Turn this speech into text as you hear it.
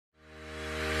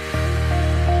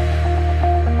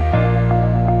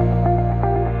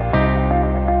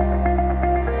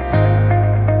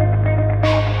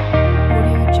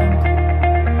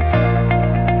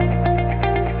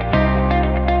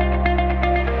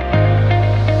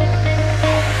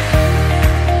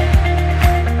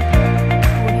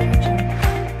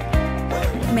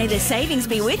savings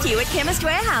be with you at Chemist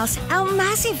Warehouse. Our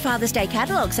massive Father's Day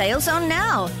catalogue sale's on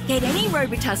now. Get any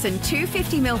Robitussin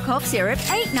 250ml cough syrup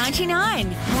 $8.99.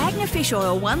 Magna Fish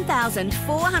Oil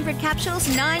 1,400 capsules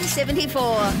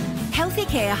 $9.74. Healthy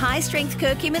Care High Strength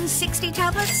Curcumin 60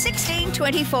 tablets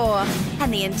 $16.24.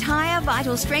 And the entire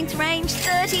Vital Strength range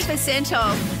 30%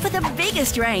 off. For the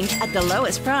biggest range at the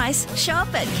lowest price,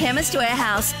 shop at Chemist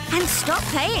Warehouse and stop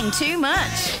paying too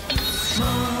much.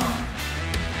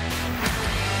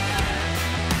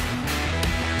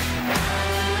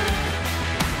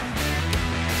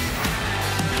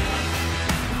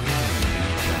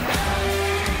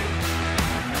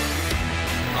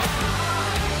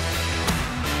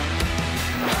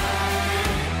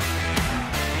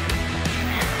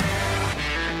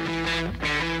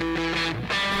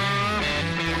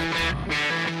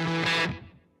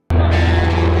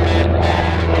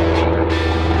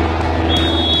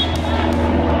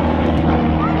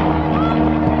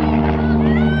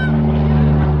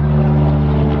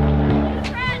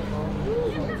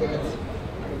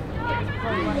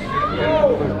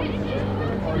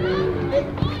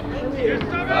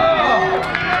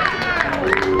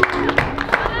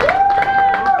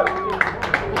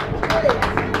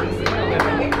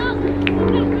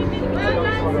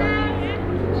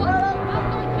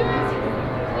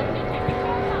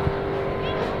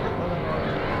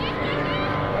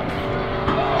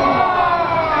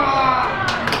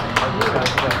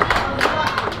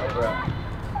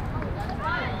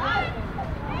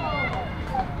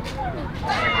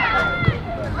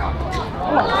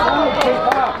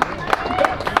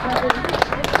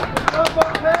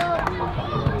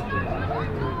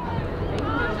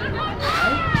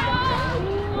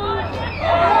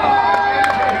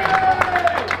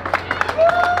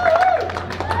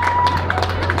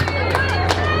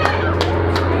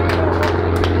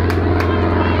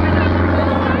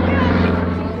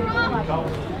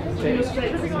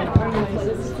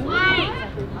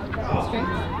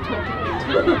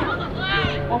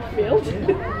 Off field.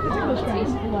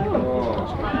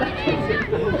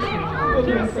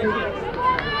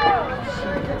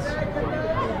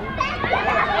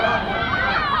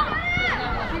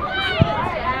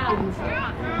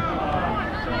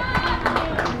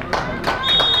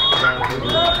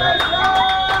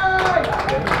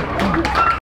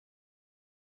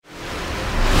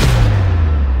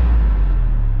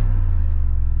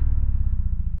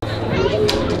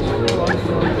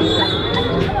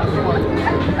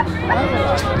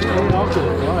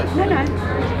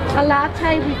 A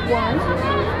latte with one.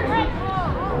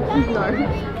 No.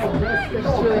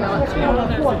 That's really nice.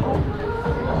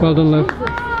 Well done, love.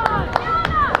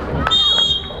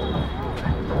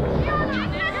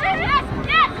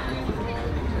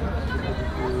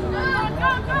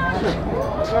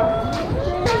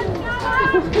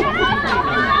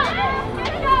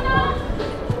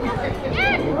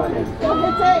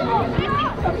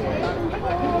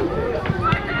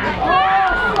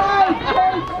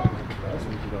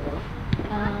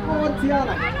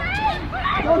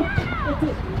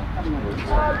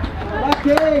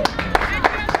 Lucky!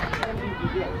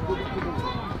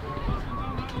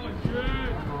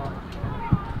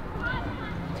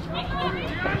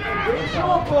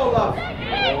 Short ball, love!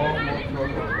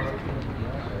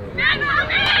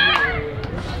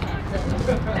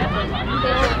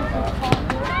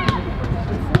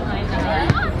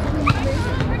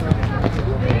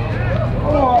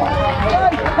 Oh!